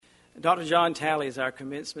Dr. John Talley is our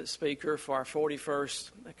commencement speaker for our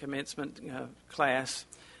 41st commencement class.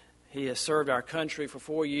 He has served our country for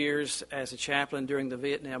 4 years as a chaplain during the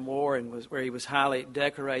Vietnam War, and where he was highly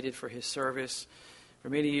decorated for his service. For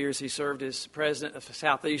many years, he served as president of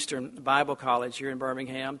Southeastern Bible College here in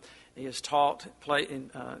Birmingham. He has taught in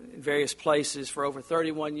various places for over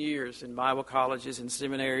 31 years in Bible colleges and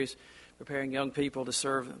seminaries, preparing young people to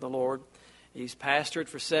serve the Lord. He's pastored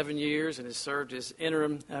for 7 years and has served as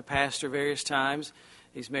interim pastor various times.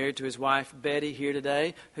 He's married to his wife, Betty, here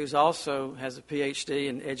today, who also has a Ph.D.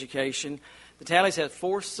 in education. The Talleys have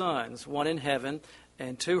 4 sons, 1 in heaven,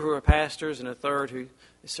 and 2 who are pastors, and a third who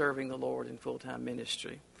is serving the Lord in full-time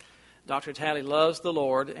ministry. Dr. Talley loves the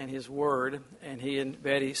Lord and His Word, and he and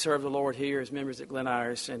Betty serve the Lord here as members at Glen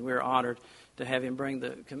Iris, and we're honored to have him bring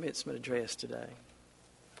the commencement address today.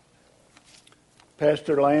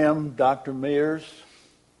 Pastor Lamb, Dr. Mears,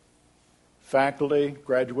 faculty,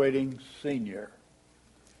 graduating senior,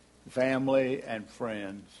 family, and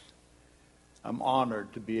friends, I'm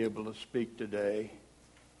honored to be able to speak today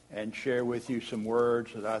and share with you some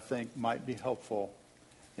words that I think might be helpful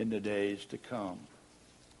in the days to come.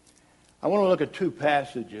 I want to look at 2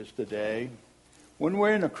 passages today. When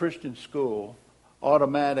we're in a Christian school,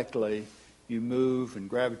 automatically you move and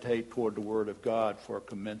gravitate toward the Word of God for a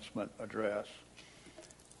commencement address.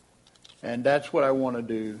 And that's what I want to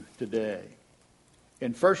do today.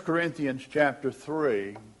 In 1 Corinthians chapter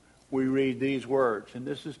 3, we read these words, and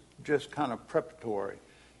this is just kind of preparatory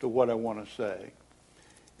to what I want to say.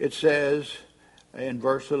 It says in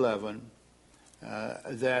verse 11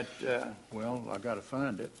 I got to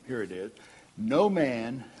find it. Here it is. No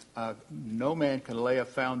man can lay a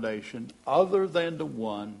foundation other than the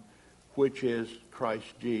one which is Christ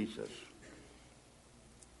Jesus.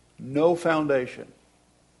 No foundation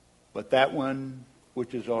but that one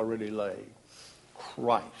which is already laid,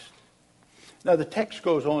 Christ. Now the text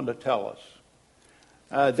goes on to tell us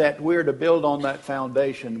that we're to build on that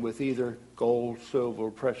foundation with either gold, silver,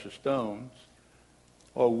 precious stones,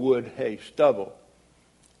 or wood, hay, stubble.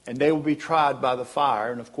 And they will be tried by the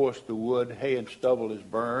fire, and of course the wood, hay, and stubble is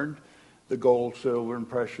burned. The gold, silver, and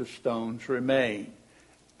precious stones remain.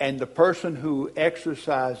 And the person who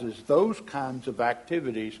exercises those kinds of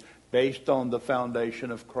activities based on the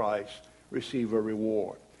foundation of Christ receive a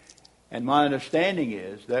reward. And my understanding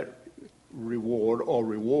is that reward or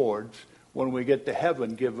rewards, when we get to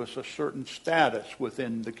heaven, give us a certain status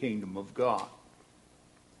within the kingdom of God.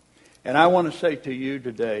 And I want to say to you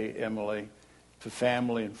today, Emily, to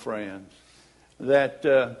family and friends, that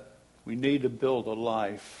we need to build a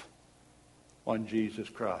life on Jesus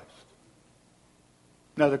Christ.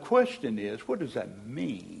 Now the question is, what does that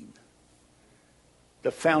mean?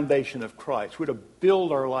 The foundation of Christ. We're to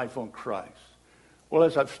build our life on Christ. Well,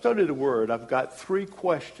 as I've studied the Word, I've got 3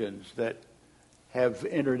 questions that have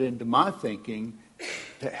entered into my thinking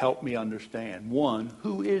to help me understand. 1,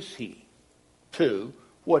 who is He? 2,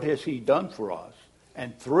 what has He done for us?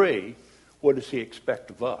 And 3, what does He expect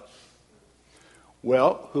of us?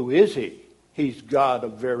 Well, who is He? He's God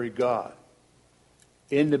of very God.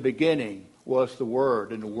 In the beginning was the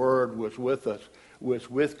Word, and the Word was with us, was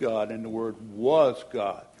with God, and the Word was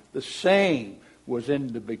God. The same was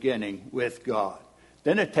in the beginning with God.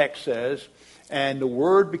 Then the text says, and the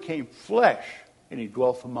Word became flesh, and He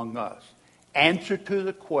dwelt among us. Answer to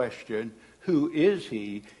the question, who is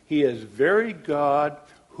He? He is very God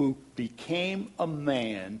who became a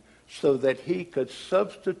man so that He could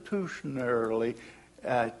substitutionarily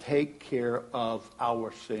take care of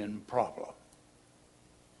our sin problem.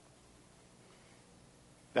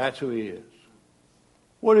 That's who He is.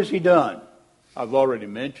 What has He done? I've already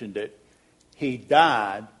mentioned it. He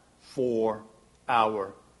died for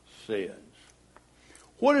our sins.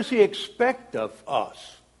 What does He expect of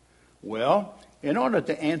us? Well, in order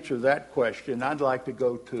to answer that question, I'd like to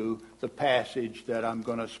go to the passage that I'm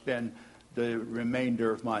going to spend the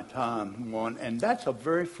remainder of my time on, and that's a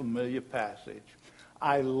very familiar passage.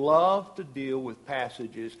 I love to deal with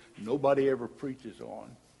passages nobody ever preaches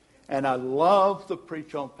on. And I love to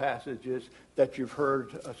preach on passages that you've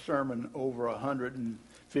heard a sermon over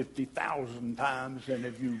 150,000 times, and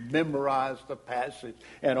if you memorize the passage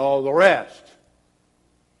and all the rest.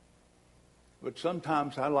 But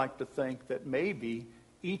sometimes I like to think that maybe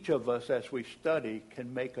each of us, as we study,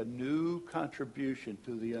 can make a new contribution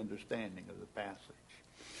to the understanding of the passage.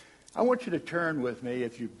 I want you to turn with me,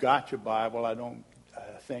 if you've got your Bible. I don't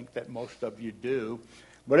think that most of you do.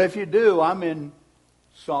 But if you do, I'm in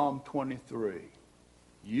Psalm 23.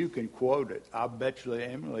 You can quote it. I bet you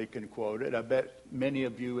Emily can quote it. I bet many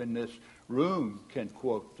of you in this room can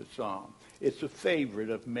quote the Psalm. It's a favorite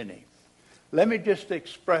of many. Let me just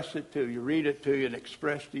express it to you, read it to you, and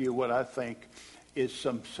express to you what I think is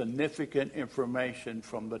some significant information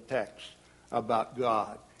from the text about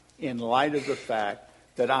God in light of the fact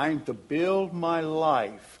that I'm to build my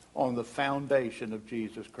life on the foundation of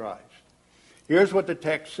Jesus Christ. Here's what the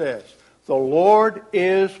text says. The Lord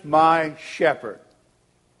is my shepherd.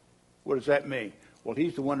 What does that mean? Well,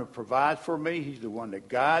 he's the one who provides for me. He's the one that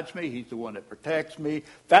guides me. He's the one that protects me.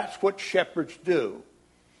 That's what shepherds do.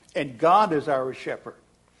 And God is our shepherd.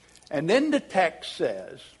 And then the text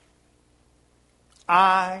says,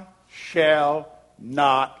 I shall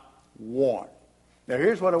not want. Now,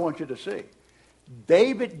 here's what I want you to see.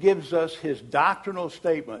 David gives us his doctrinal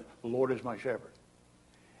statement, the Lord is my shepherd.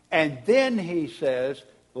 And then he says,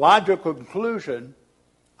 logical conclusion,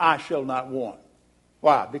 I shall not want.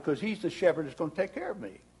 Why? Because he's the shepherd that's going to take care of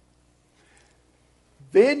me.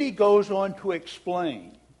 Then he goes on to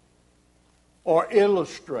explain or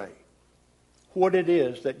illustrate what it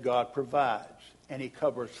is that God provides. And he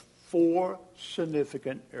covers 4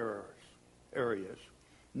 significant areas.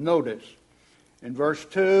 Notice, in verse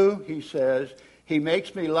 2, he says, he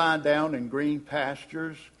makes me lie down in green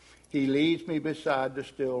pastures. He leads me beside the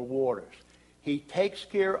still waters. He takes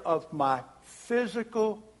care of my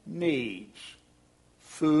physical needs,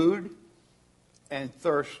 food and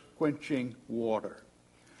thirst-quenching water.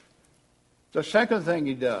 The second thing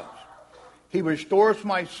he does, he restores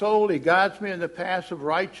my soul. He guides me in the paths of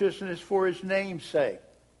righteousness for his name's sake.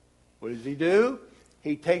 What does he do?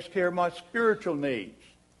 He takes care of my spiritual needs.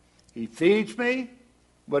 He feeds me,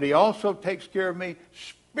 but he also takes care of me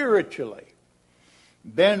spiritually.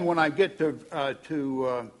 Then when I get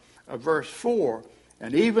to verse 4,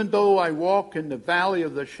 and even though I walk in the valley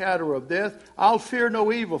of the shadow of death, I'll fear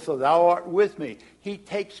no evil, for thou art with me. He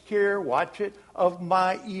takes care, watch it, of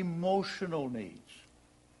my emotional needs.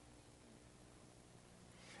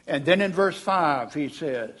 And then in verse 5 he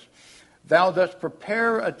says, thou dost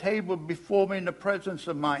prepare a table before me in the presence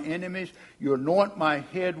of my enemies. You anoint my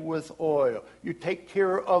head with oil. You take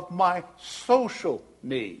care of my social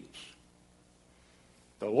needs.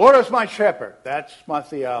 The Lord is my shepherd. That's my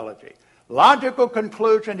theology. Logical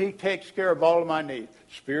conclusion, he takes care of all of my needs.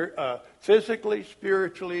 Physically,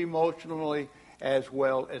 spiritually, emotionally, as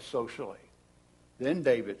well as socially. Then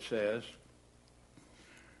David says,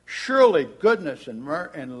 surely goodness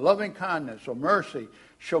and loving kindness or mercy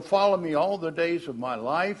shall follow me all the days of my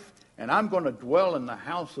life, and I'm going to dwell in the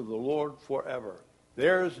house of the Lord forever.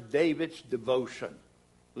 There's David's devotion.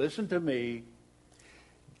 Listen to me.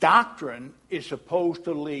 Doctrine is supposed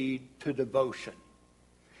to lead to devotion.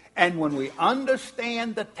 And when we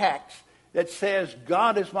understand the text that says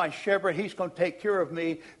God is my shepherd, he's going to take care of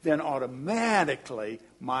me, then automatically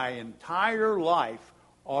my entire life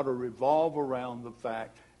ought to revolve around the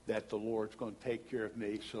fact that the Lord's going to take care of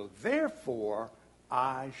me. So therefore,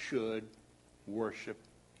 I should worship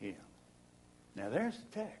him. Now there's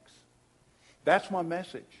the text. That's my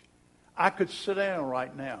message. I could sit down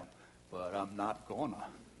right now, but I'm not going to.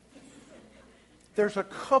 There's a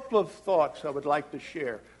couple of thoughts I would like to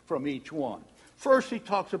share from each one. First, he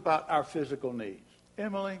talks about our physical needs.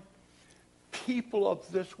 Emily, people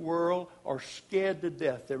of this world are scared to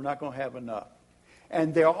death they're not going to have enough.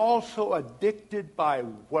 And they're also addicted by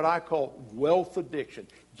what I call wealth addiction.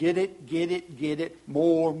 Get it, get it, get it,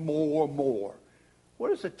 more, more, more. What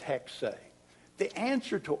does the text say? The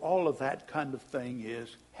answer to all of that kind of thing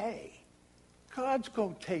is, hey, God's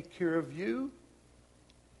going to take care of you.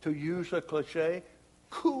 To use a cliche,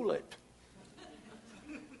 cool it.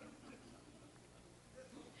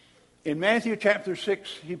 In Matthew chapter 6,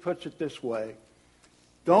 he puts it this way.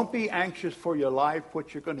 Don't be anxious for your life,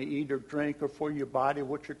 what you're going to eat or drink, or for your body,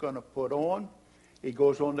 what you're going to put on. He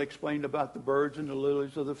goes on to explain about the birds and the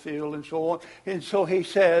lilies of the field and so on. And so he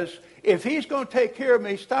says, if he's going to take care of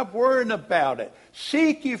me, stop worrying about it.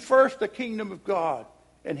 Seek ye first the kingdom of God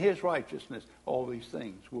and his righteousness. All these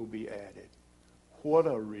things will be added. What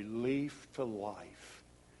a relief to life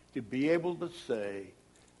to be able to say,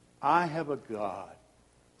 I have a God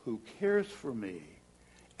who cares for me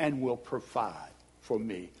and will provide for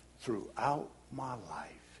me throughout my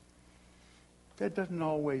life. That doesn't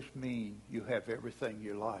always mean you have everything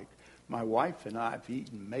you like. My wife and I have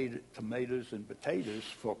eaten tomatoes and potatoes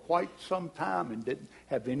for quite some time and didn't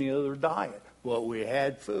have any other diet. But we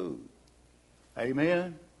had food.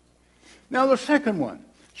 Amen? Now the second one.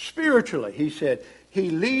 Spiritually, he said,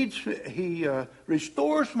 he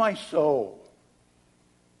restores my soul.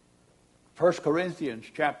 1 Corinthians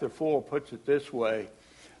chapter 4 puts it this way.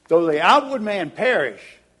 Though the outward man perish,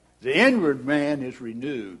 the inward man is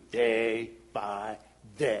renewed day by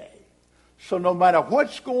day. So no matter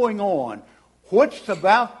what's going on, What's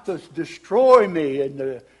about to destroy me in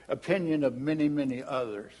the opinion of many, many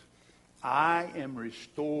others? I am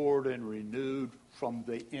restored and renewed from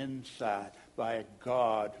the inside by a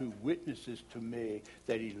God who witnesses to me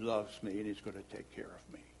that he loves me and he's going to take care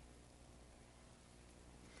of me.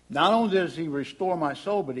 Not only does he restore my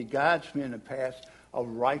soul, but he guides me in the path of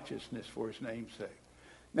righteousness for his name's sake.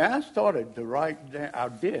 Now, I started to write down, I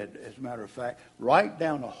did, as a matter of fact, write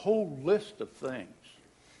down a whole list of things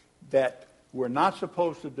that we're not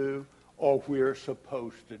supposed to do or we're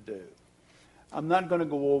supposed to do. I'm not going to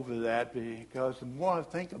go over that because the more I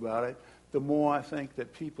think about it, the more I think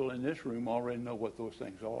that people in this room already know what those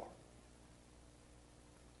things are.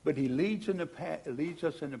 But he leads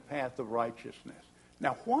us in the path of righteousness.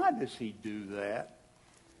 Now, why does he do that?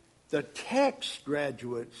 The text,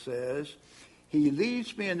 graduate, says, he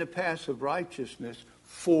leads me in the path of righteousness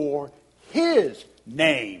for his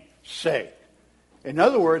name's sake. In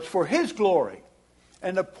other words, for his glory.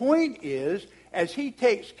 And the point is, as he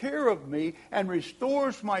takes care of me and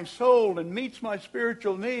restores my soul and meets my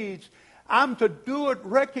spiritual needs, I'm to do it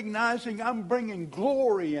recognizing I'm bringing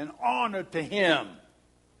glory and honor to him.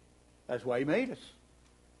 That's why he made us.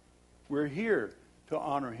 We're here to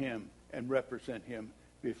honor him and represent him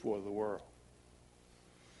before the world.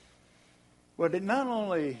 But it not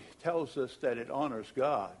only tells us that it honors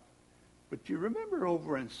God, but you remember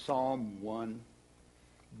over in Psalm 1,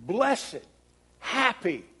 blessed,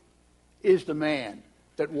 happy is the man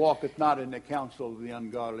that walketh not in the counsel of the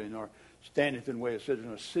ungodly, nor standeth in the way of sinners,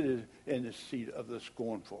 nor sitteth in the seat of the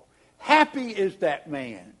scornful. Happy is that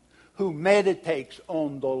man who meditates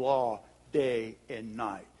on the law day and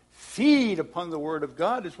night. Feed upon the word of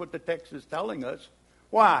God is what the text is telling us.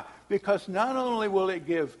 Why? Because not only will it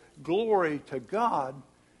give glory to God,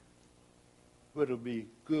 but it'll be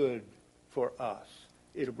good for us.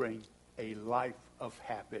 It'll bring a life of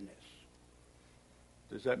happiness.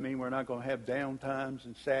 Does that mean we're not going to have down times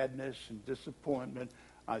and sadness and disappointment?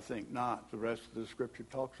 I think not. The rest of the scripture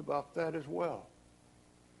talks about that as well.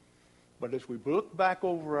 But as we look back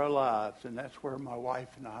over our lives, and that's where my wife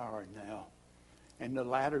and I are now, in the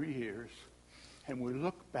latter years, and we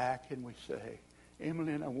look back and we say,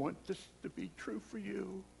 Emily, and I want this to be true for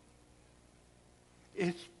you.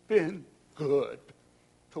 It's been good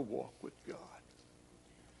to walk with God.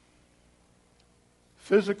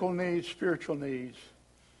 Physical needs, spiritual needs,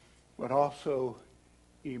 but also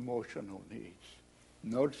emotional needs.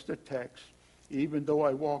 Notice the text. Even though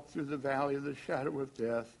I walk through the valley of the shadow of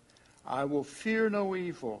death, I will fear no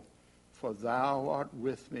evil, for thou art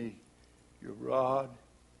with me. Your rod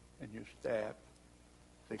and your staff,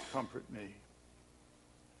 they comfort me.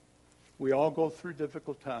 We all go through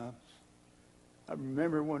difficult times. I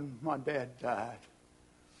remember when my dad died.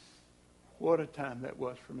 What a time that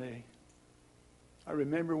was for me. I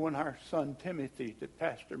remember when our son Timothy, that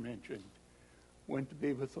Pastor mentioned, went to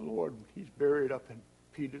be with the Lord. He's buried up in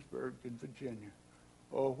Petersburg in Virginia.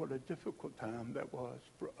 Oh, what a difficult time that was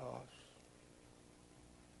for us.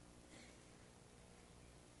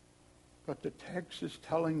 But the text is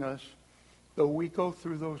telling us, though we go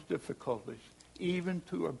through those difficulties, even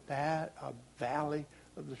to a valley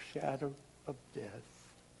of the shadow of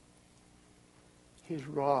death, his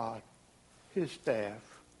rod, his staff,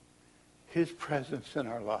 his presence in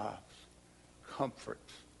our lives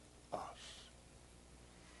comforts us.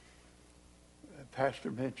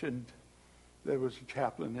 Pastor mentioned there was a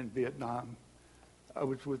chaplain in Vietnam. I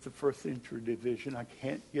was with the 1st Infantry Division. I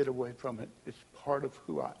can't get away from it. It's part of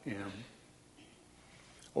who I am.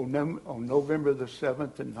 On November the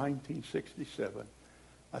 7th in 1967,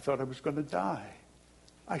 I thought I was going to die.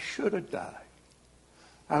 I should have died.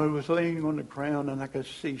 I was laying on the ground and I could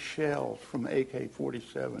see shells from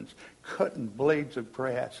AK-47s cutting blades of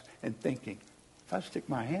grass and thinking, if I stick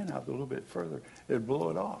my hand out a little bit further, it'd blow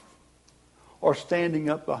it off. Or standing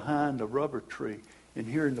up behind a rubber tree and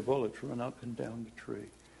hearing the bullets run up and down the tree.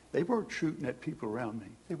 They weren't shooting at people around me.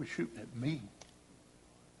 They were shooting at me.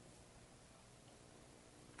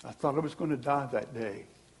 I thought I was going to die that day.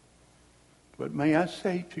 But may I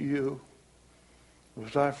say to you,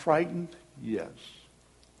 was I frightened? Yes.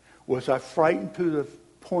 Was I frightened to the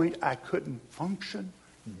point I couldn't function?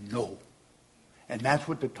 No. And that's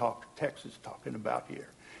what the text is talking about here.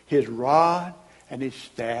 His rod and his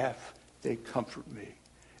staff, they comfort me.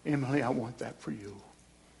 Emily, I want that for you.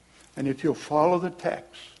 And if you'll follow the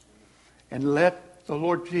text and let the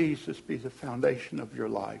Lord Jesus be the foundation of your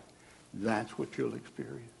life, that's what you'll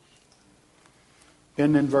experience.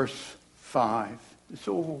 Then in verse 5, it's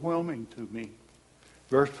overwhelming to me.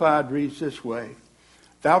 Verse 5 reads this way,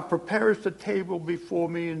 Thou preparest a table before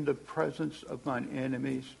me in the presence of mine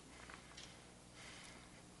enemies.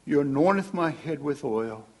 You anointeth my head with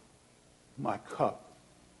oil. My cup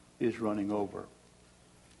is running over.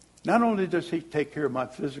 Not only does he take care of my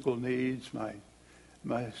physical needs,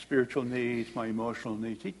 my spiritual needs, my emotional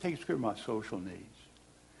needs, he takes care of my social needs.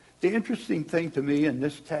 The interesting thing to me in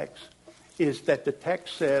this text is that the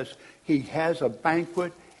text says he has a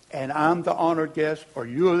banquet and I'm the honored guest, or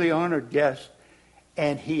you're the honored guest,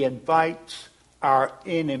 and he invites our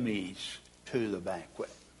enemies to the banquet.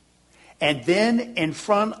 And then in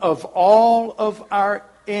front of all of our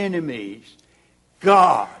enemies,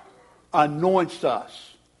 God anoints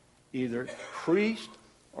us, either priest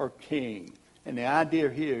or king. And the idea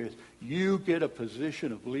here is you get a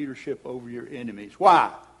position of leadership over your enemies.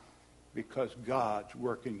 Why? Because God's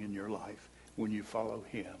working in your life when you follow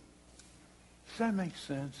him. Does that make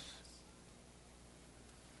sense?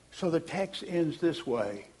 So the text ends this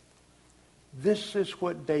way. This is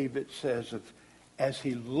what David says as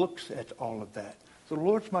he looks at all of that. The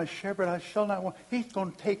Lord's my shepherd, I shall not want. He's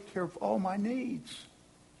going to take care of all my needs.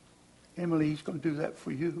 Emily, he's going to do that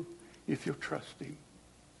for you if you'll trust him.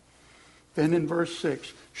 Then in verse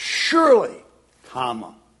 6, surely,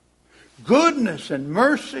 goodness and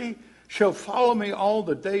mercy shall follow me all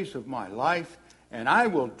the days of my life, and I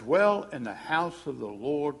will dwell in the house of the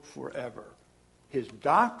Lord forever. His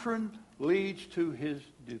doctrine leads to his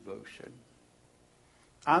devotion.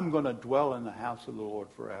 I'm going to dwell in the house of the Lord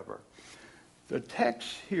forever. The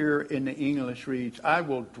text here in the English reads, I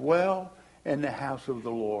will dwell in the house of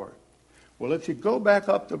the Lord. Well, if you go back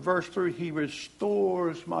up to verse 3, he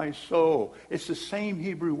restores my soul. It's the same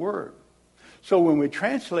Hebrew word. So when we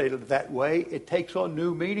translate it that way, it takes on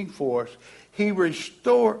new meaning for us.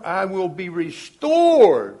 I will be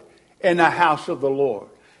restored in the house of the Lord.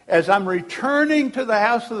 As I'm returning to the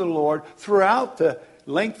house of the Lord throughout the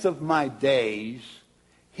length of my days,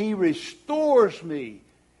 he restores me,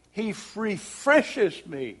 he refreshes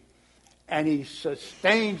me, and he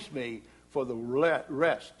sustains me for the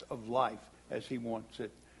rest of life as he wants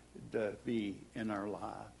it to be in our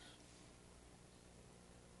lives.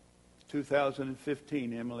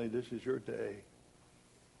 2015, Emily, this is your day.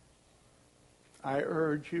 I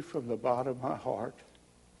urge you from the bottom of my heart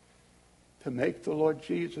to make the Lord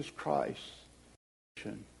Jesus Christ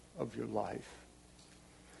of your life.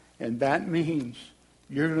 And that means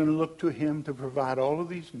you're going to look to him to provide all of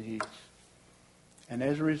these needs. And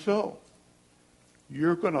as a result,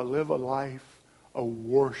 you're going to live a life of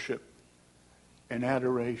worship and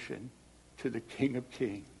adoration to the King of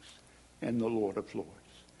Kings and the Lord of Lords.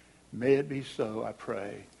 May it be so, I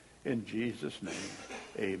pray. In Jesus' name,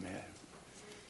 amen.